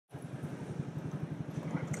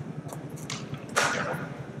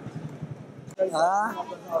Ah,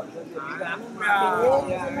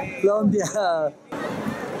 Colombia.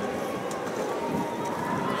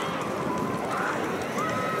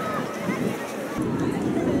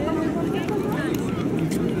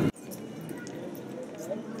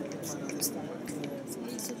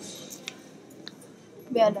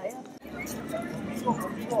 Véala ya.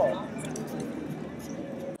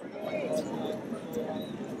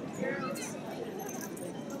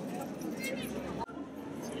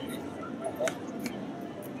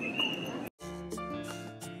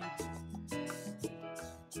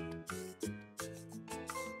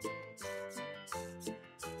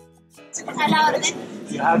 A la orden.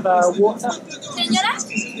 You have water? Señora.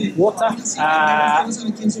 Water?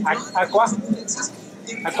 Aqua?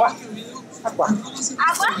 Aqua? Aqua?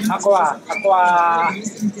 Agua. Aqua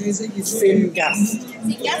sin gas.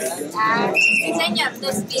 ¿Sin gas? Ah, sí, señor.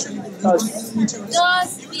 2.000.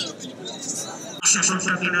 2.000. Se ha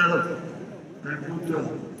terminado. El punto.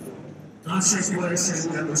 No se puede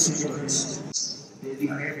ser a los señores de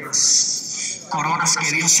diademas. Coronas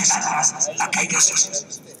que Dios se las da. Aquellos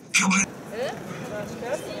que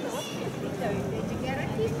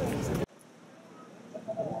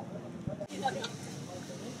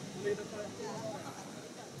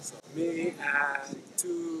Me and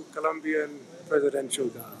 2 Colombian presidential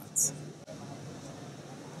guards.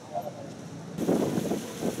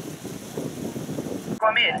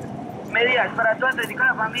 Medias para toda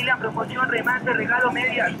dedicada familia, promoción, remate, regalo,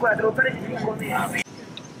 medias, 4, 3 y 5 medias.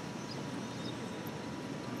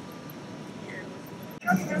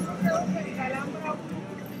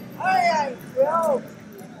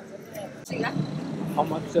 How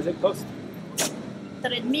much does it cost?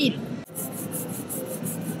 3.000.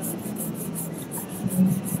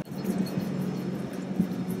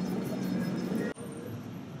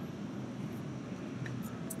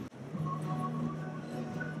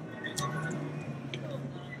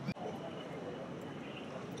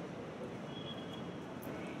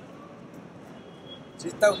 ¿Sí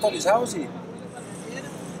está autorizado? Sí.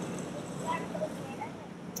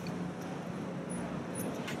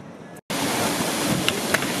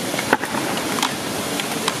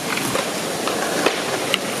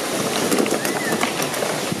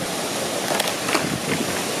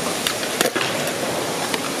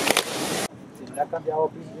 ¿Ha cambiado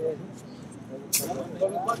pin de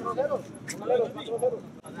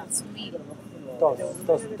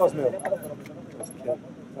Dos mil.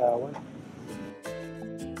 Bueno.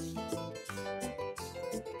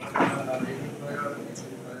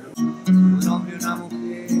 un hombre y una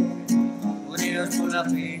mujer, unidos por la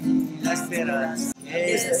fe y la esperanza.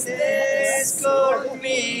 Que estés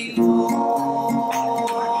conmigo.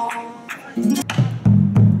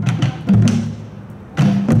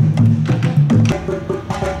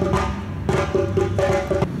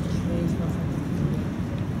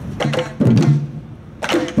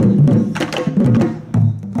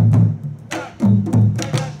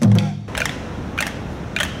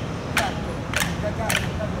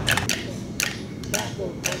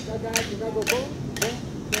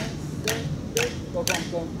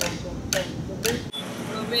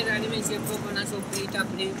 Mira, anímense un poco una sopita,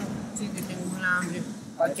 primo. Sí, que tengo una hambre.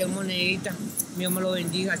 Cualquier monedita. Dios me lo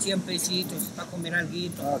bendiga. 100 pesitos para comer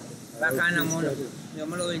alguito. Bacana, mono. Dios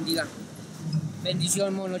me lo bendiga.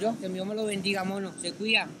 Bendición, mono. Yo, que Dios me lo bendiga, mono. Se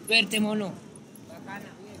cuida. Suerte, mono. Bacana,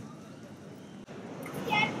 bien.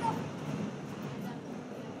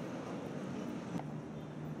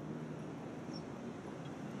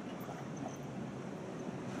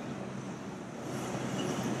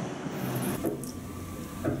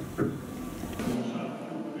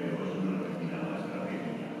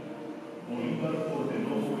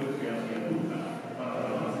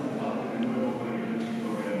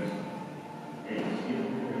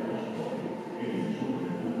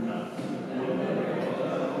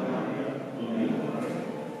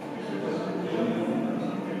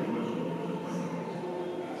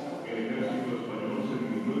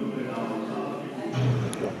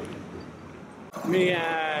 Me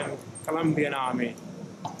and Colombian army.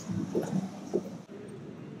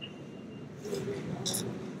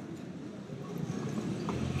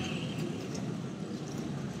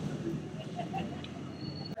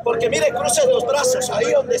 Porque mire, cruce los brazos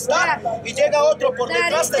ahí donde está y llega otro por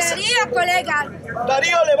detrás de ese. Darío, colega.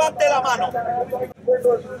 Darío, levante la mano.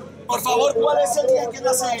 Por favor, ¿cuál es el día que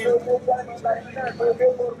nace él?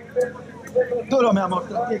 Duro, mi amor,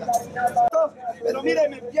 tranquila. Pero mire,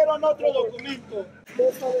 me enviaron otro documento.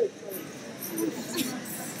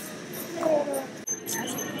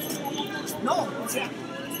 No, o sea,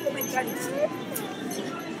 comentarios.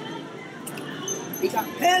 Diga,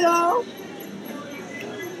 hello.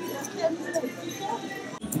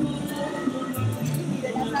 De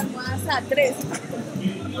las almohadas a 3.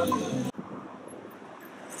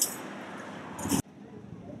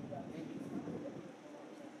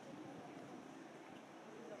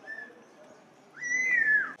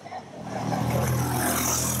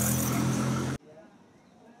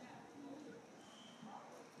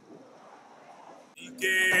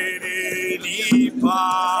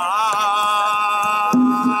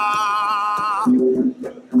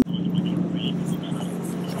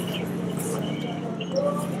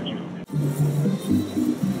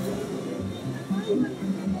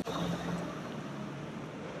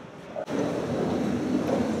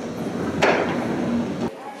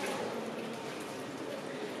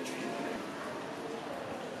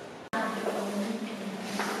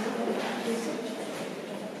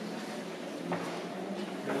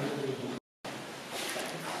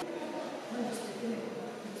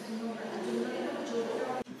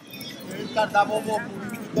 El cardamomo,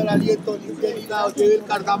 purifica el aliento, limpia el hígado, lleve el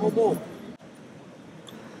cardamomo.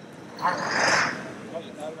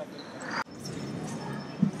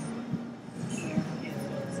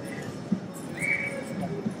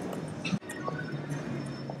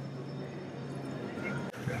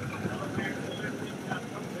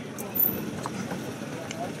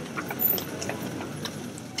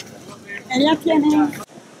 ¿Ella quién es?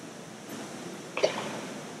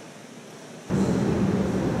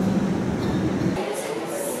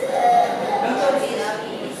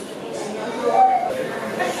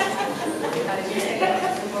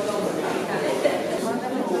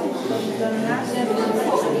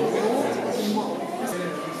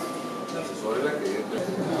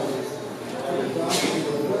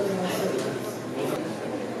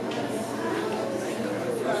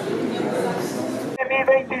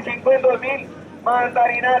 En 2000,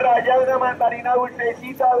 mandarina rallada, mandarina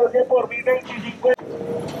dulcecita, 12 por 1025.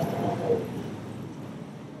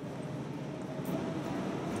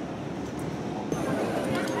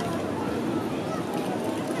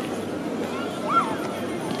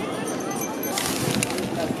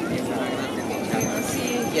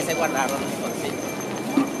 Y ese guardaron consigo.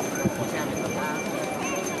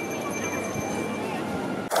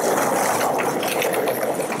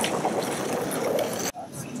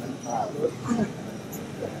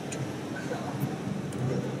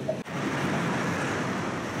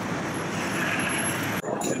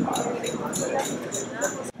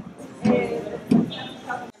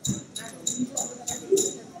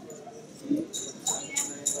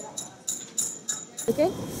 Okay?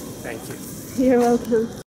 Thank you. You're welcome.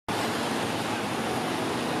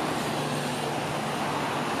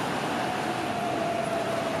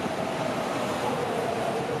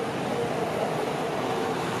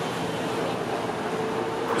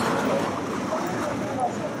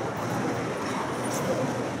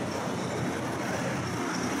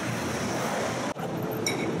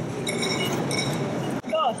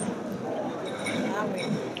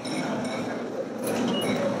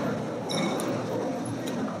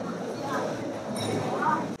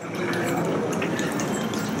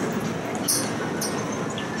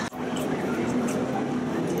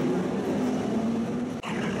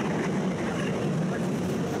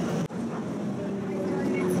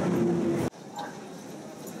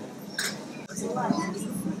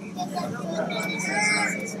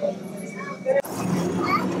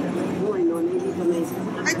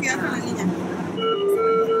 Ay, cuidado con la niña.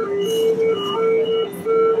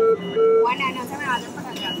 Juana, no se me vayan para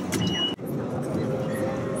atrás.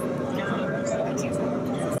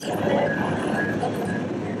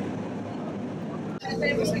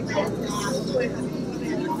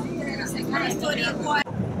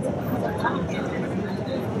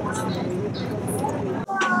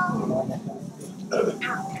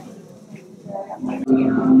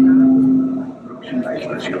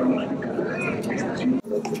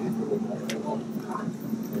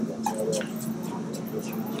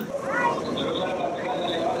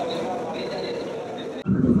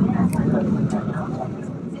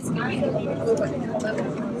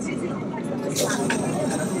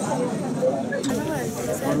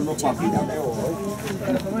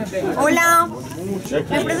 Hola,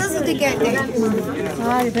 ¿me prestas su tiquete?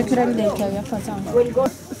 Ah, yo creo el de que había pasado.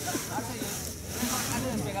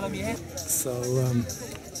 So,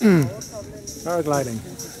 paragliding.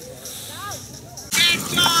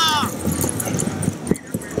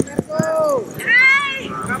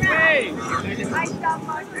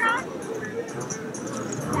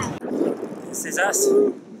 This is us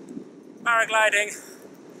paragliding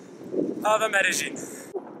over Medellin.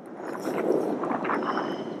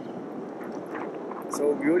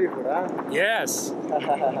 So beautiful, huh? Yes.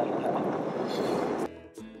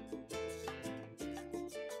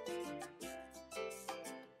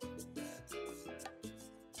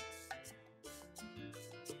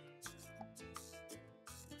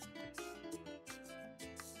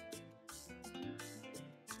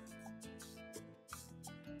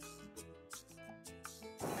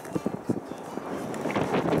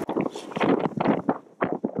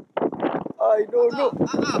 Ay, no, no.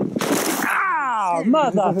 Ah,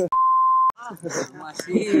 mother!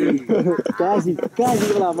 Casi,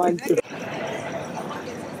 casi la mancho.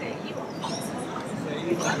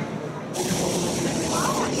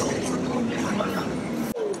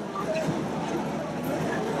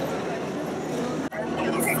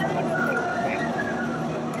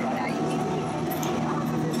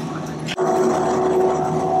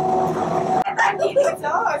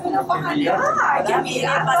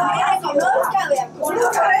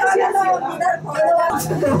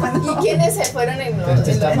 ¿Y quiénes se fueron en el otro?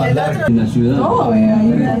 En la ciudad. No,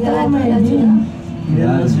 allá en Medellin.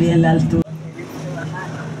 Miramos bien la altura.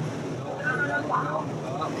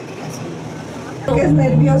 Que es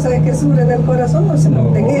nerviosa de que sube del corazón, no se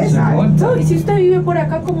monte que es. Exacto. Y si usted vive por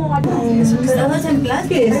acá, ¿cómo va? Estamos en plástico.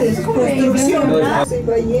 ¿Qué es eso? Construcción. Sí,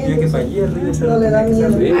 va yendo, no le da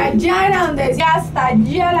miedo. Allá era donde decía hasta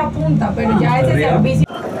allá la punta, pero ya ese servicio.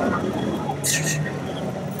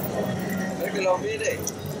 Que lo mire.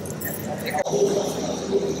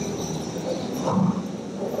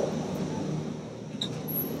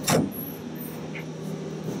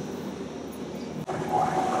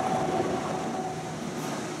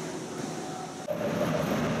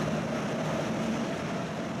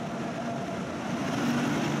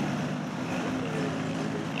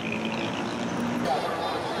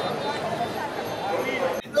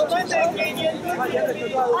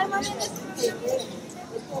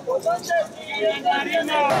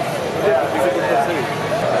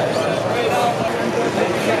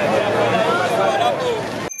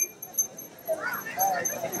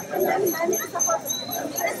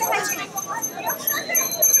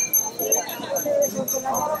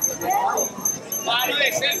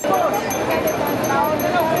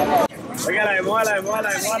 Venga, la de moda, la de moda, la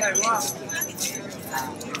de moda, la de moda.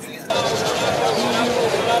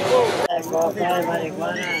 Coca de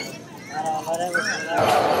marihuana para bajar el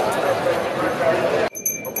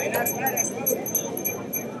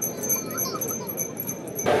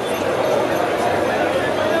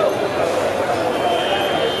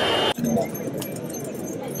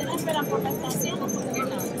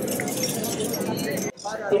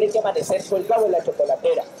Tiene que amanecer colgado en la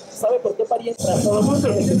chocolatera. ¿Sabe por qué pariente? Para todo el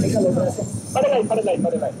mundo que se tenga los brazos. Párela ahí, párela ahí,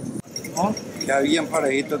 párela ahí. Ya bien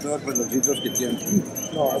parejito todos los peloncitos que tienen.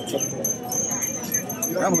 No, it's okay.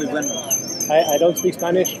 Está muy bueno. I don't speak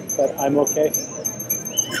Spanish, but I'm okay.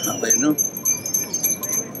 Bueno.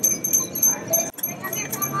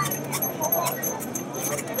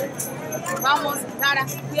 Vamos, Lara,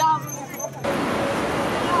 cuidado.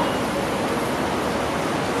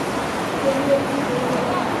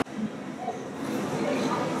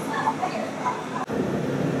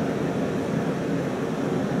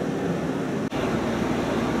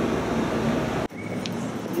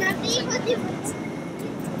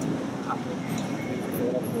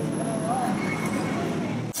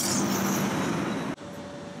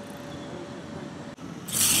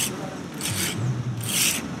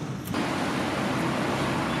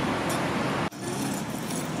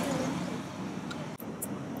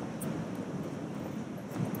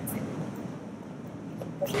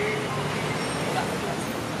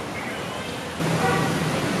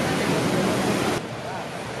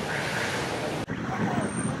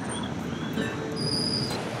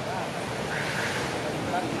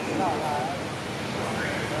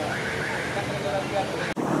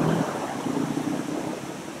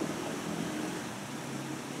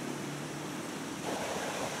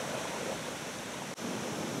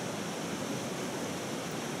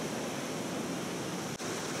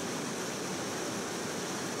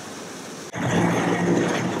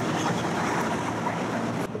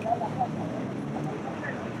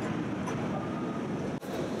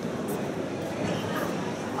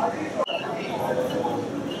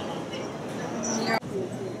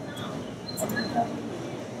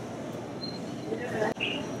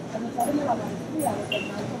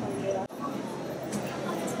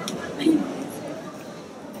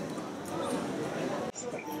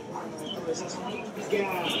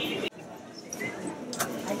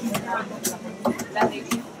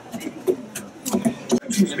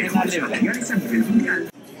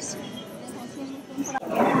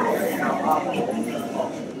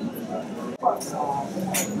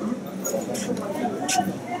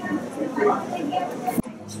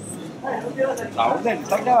 ¿A dónde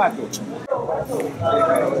está grabando?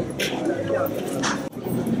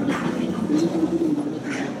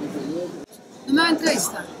 No me va a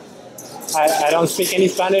entrevistar. I don't speak any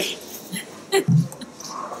Spanish.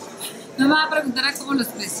 No me va a preguntar a cómo los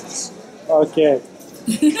precios. Okay.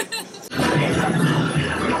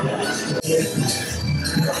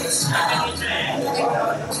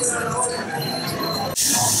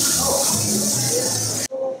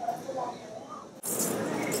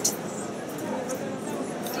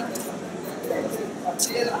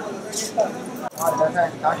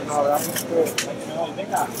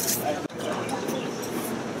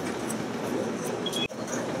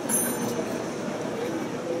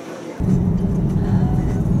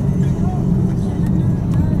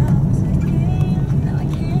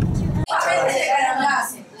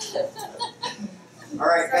 All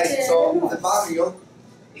right, guys, so the barrio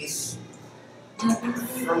is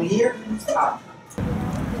from here up.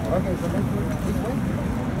 Okay, so let's go this way.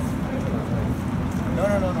 No.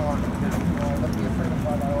 Don't be afraid of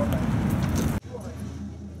what I ordered.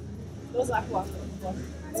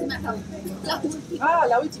 Ah,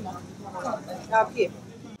 la última. Ah, ok.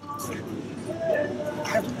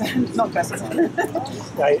 No, gracias.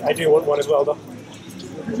 I do want one as well, though.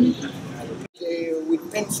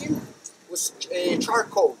 With pencil was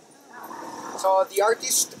charcoal. So the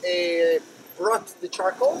artist brought the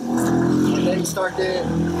charcoal and then started.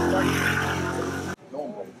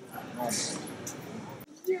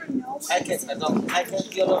 I can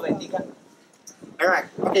Dios lo bendiga. All right.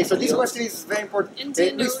 Okay. So this question is very important.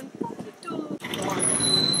 There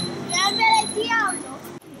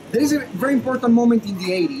is a very important moment in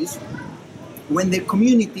the 80s when the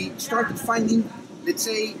community started finding, let's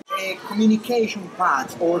say, communication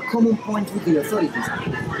paths or common points with the authorities.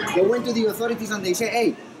 They went to the authorities and they say,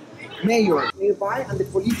 hey, mayor, by and the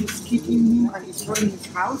police is kicking him and destroying his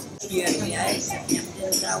house.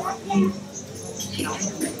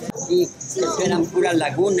 Eran puras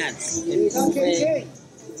lagunas.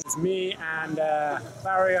 It's me and a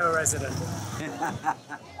barrio resident.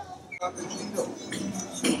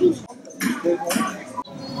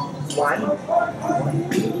 One.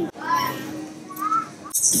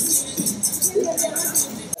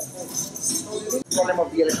 Problem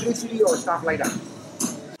of the electricity or stuff like that.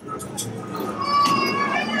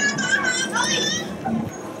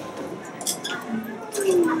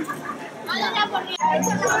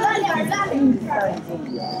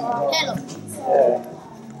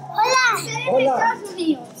 Hola.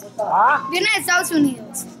 Viene de Estados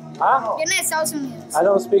Unidos. Ah? Viene de Estados Unidos. I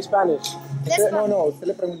don't speak Spanish. No, usted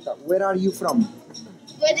le pregunta, where are you from?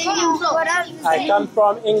 Where are you from? I come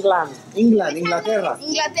from England. England, Inglaterra.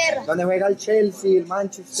 Inglaterra. Donde juega el Chelsea, el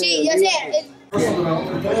Manchester. Sí, yo sé.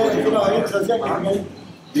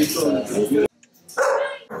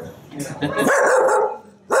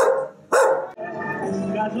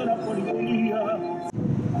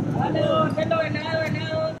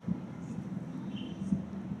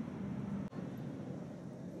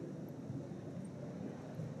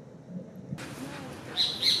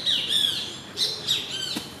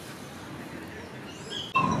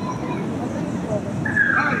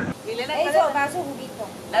 Eso, da su juguito.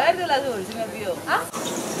 ¿La verde o la azul? Se me olvidó. ¿Ah?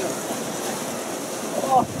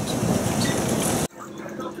 Oh.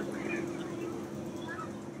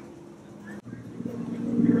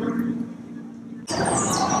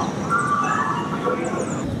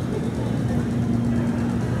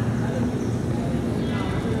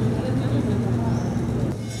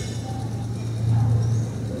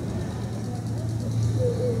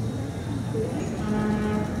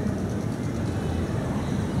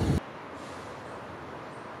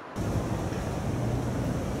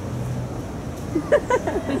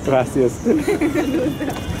 Gracias.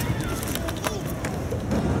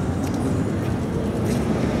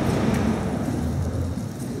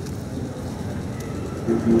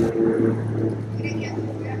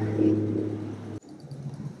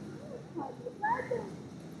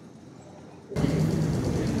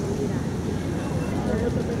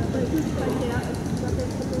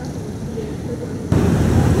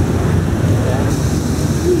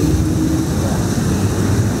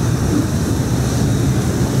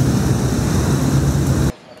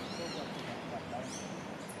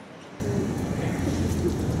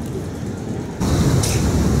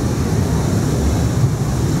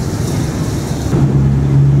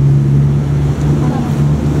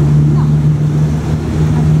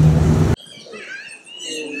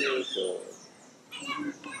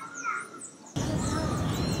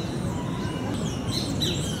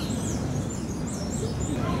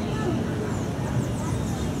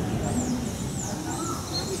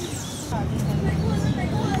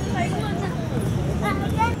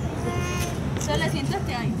 Solo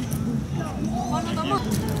siéntate ahí. Bueno, toma.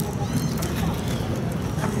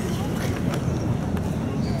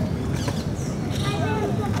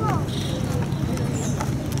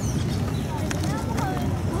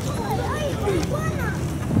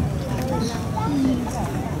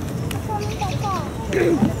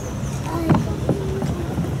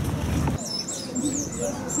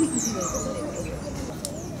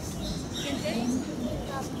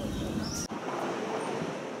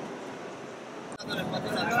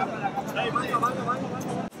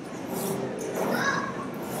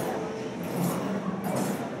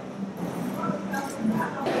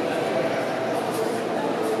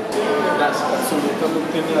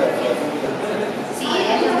 absolutamente nada. Sí,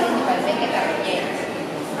 eso principalmente carroñeras.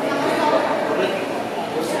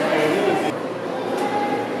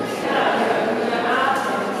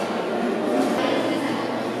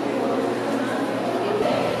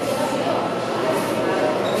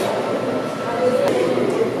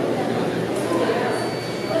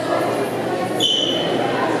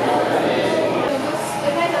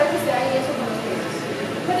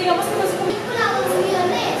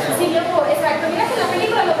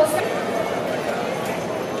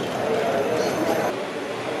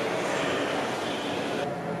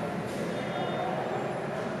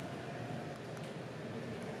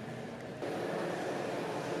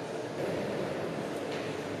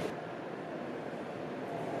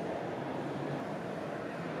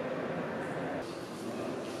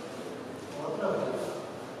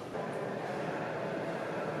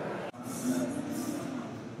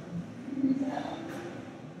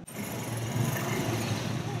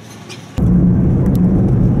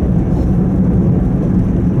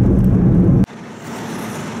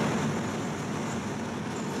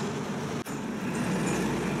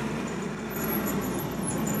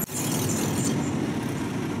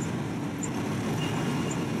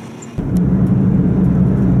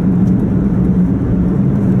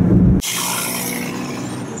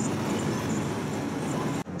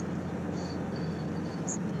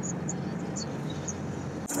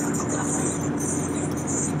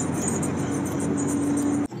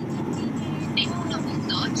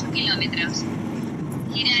 kilómetros.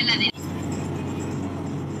 Gira a la derecha.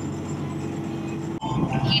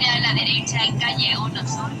 Gira a la derecha en calle 1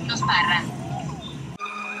 Sur, Los Parra.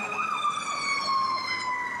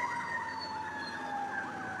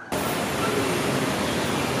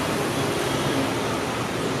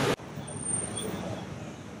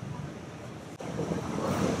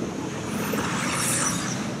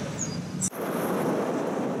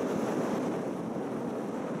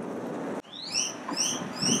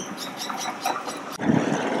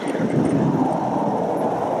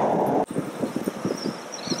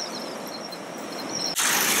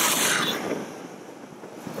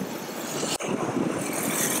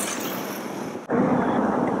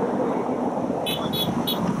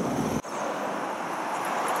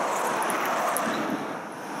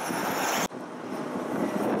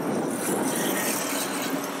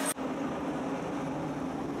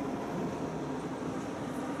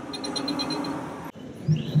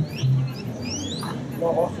 No,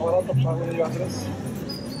 ahora pago yo a tres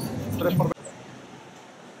por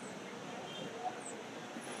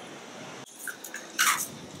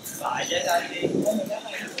Vaya, dale.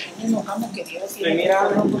 Nos hemos querido decir.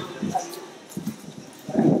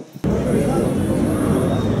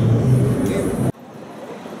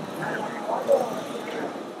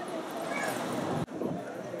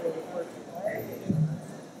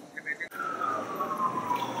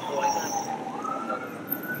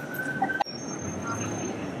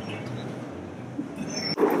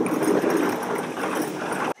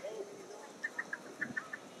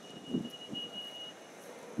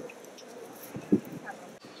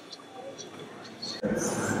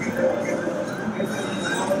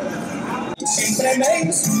 Siempre me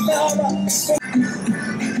insultaba.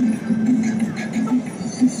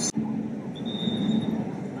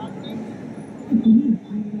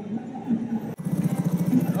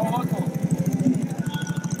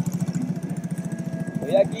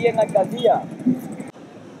 Estoy aquí en la alcaldía.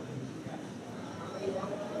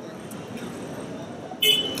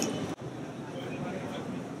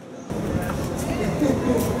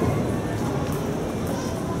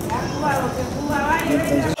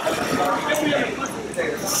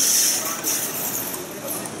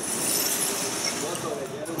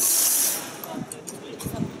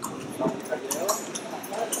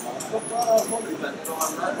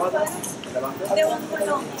 De un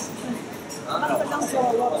colón.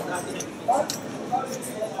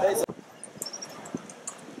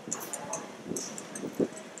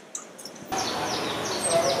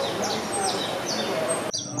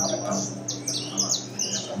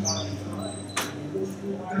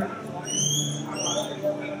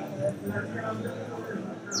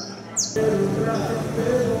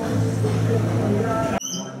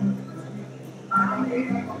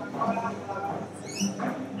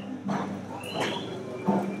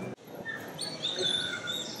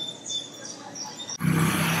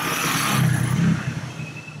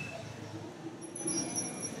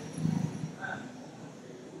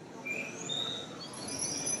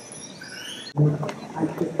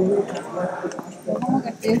 Como que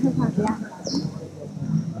estoy desfasada.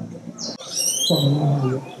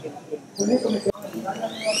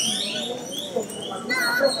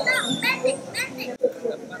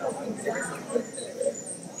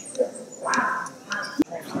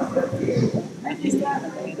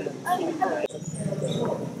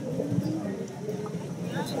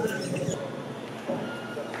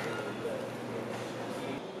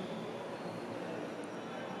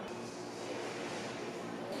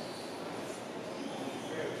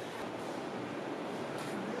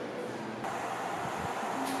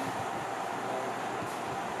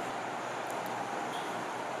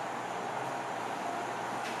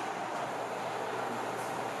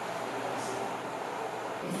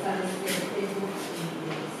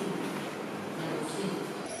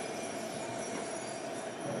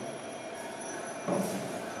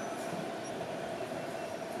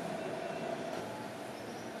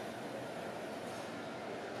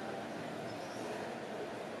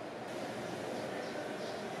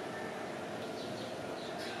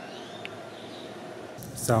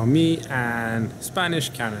 So me and Spanish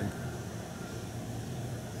Karen.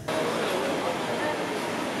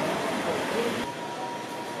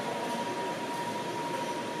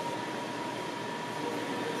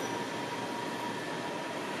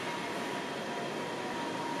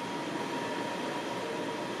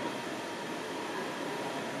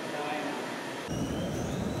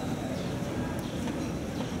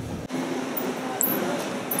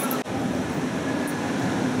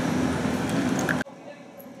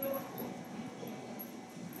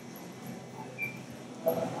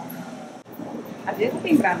 Así es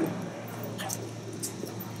temprano.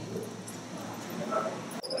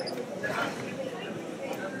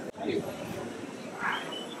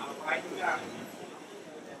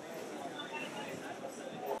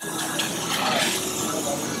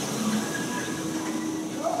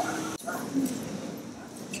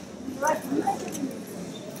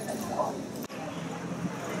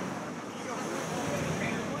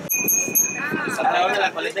 Alrededor de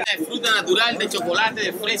la paleta de fruta natural, de chocolate,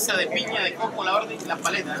 de fresa, de piña, de coco, la orden y las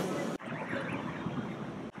paletas.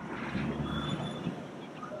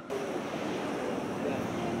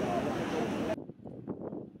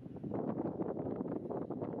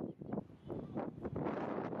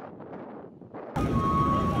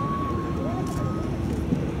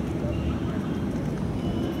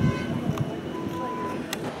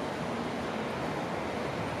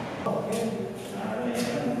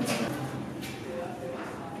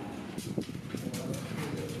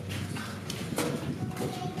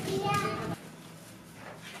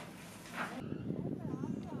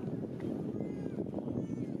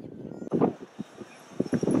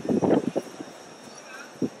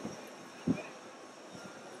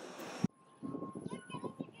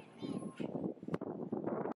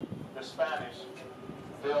 The Spanish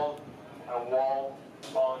built a wall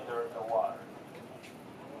under the water.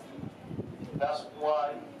 That's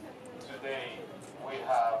why today we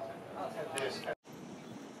have this.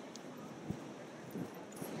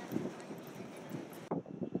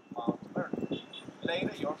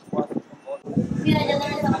 Later, yours was. Mira, ya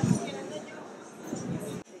te